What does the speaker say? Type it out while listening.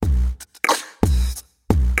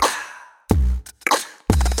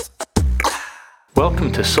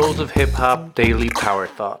Welcome to Souls of Hip Hop Daily Power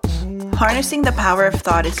Thoughts. Harnessing the power of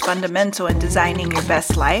thought is fundamental in designing your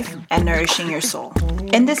best life and nourishing your soul.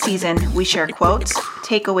 In this season, we share quotes,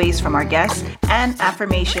 takeaways from our guests, and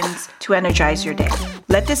affirmations to energize your day.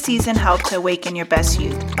 Let this season help to awaken your best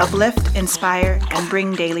you, uplift, inspire, and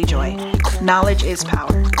bring daily joy. Knowledge is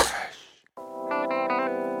power.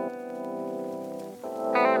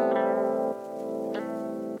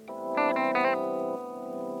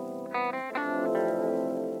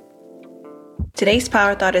 Today's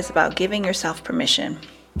power thought is about giving yourself permission.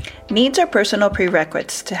 Needs are personal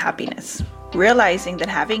prerequisites to happiness. Realizing that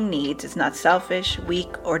having needs is not selfish, weak,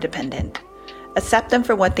 or dependent. Accept them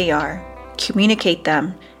for what they are, communicate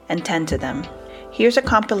them, and tend to them. Here's a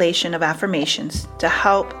compilation of affirmations to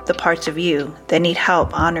help the parts of you that need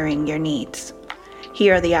help honoring your needs.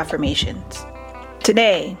 Here are the affirmations.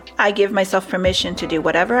 Today, I give myself permission to do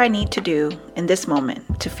whatever I need to do in this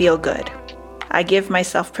moment to feel good. I give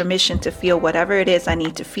myself permission to feel whatever it is I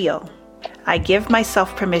need to feel. I give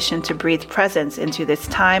myself permission to breathe presence into this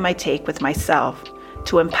time I take with myself,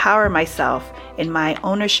 to empower myself in my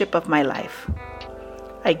ownership of my life.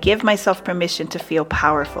 I give myself permission to feel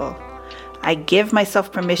powerful. I give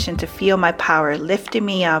myself permission to feel my power lifting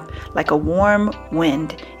me up like a warm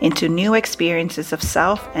wind into new experiences of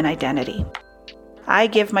self and identity. I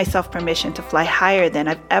give myself permission to fly higher than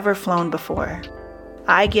I've ever flown before.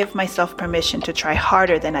 I give myself permission to try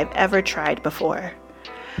harder than I've ever tried before.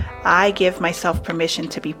 I give myself permission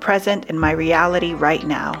to be present in my reality right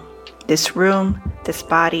now. This room, this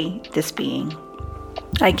body, this being.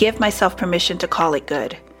 I give myself permission to call it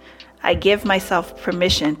good. I give myself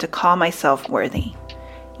permission to call myself worthy.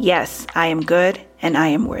 Yes, I am good and I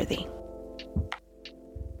am worthy.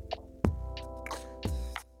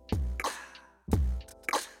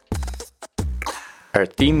 Our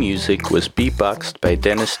theme music was beatboxed by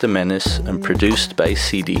Dennis de Menace and produced by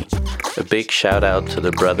CD. A big shout out to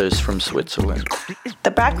the brothers from Switzerland. The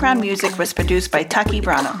background music was produced by Taki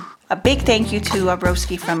Brano. A big thank you to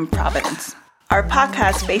Abroski from Providence. Our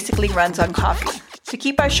podcast basically runs on coffee. To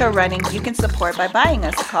keep our show running, you can support by buying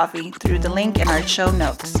us a coffee through the link in our show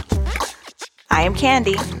notes. I am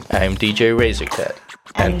Candy. I am DJ Razorcat.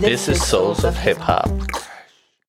 And this is Souls of Hip Hop.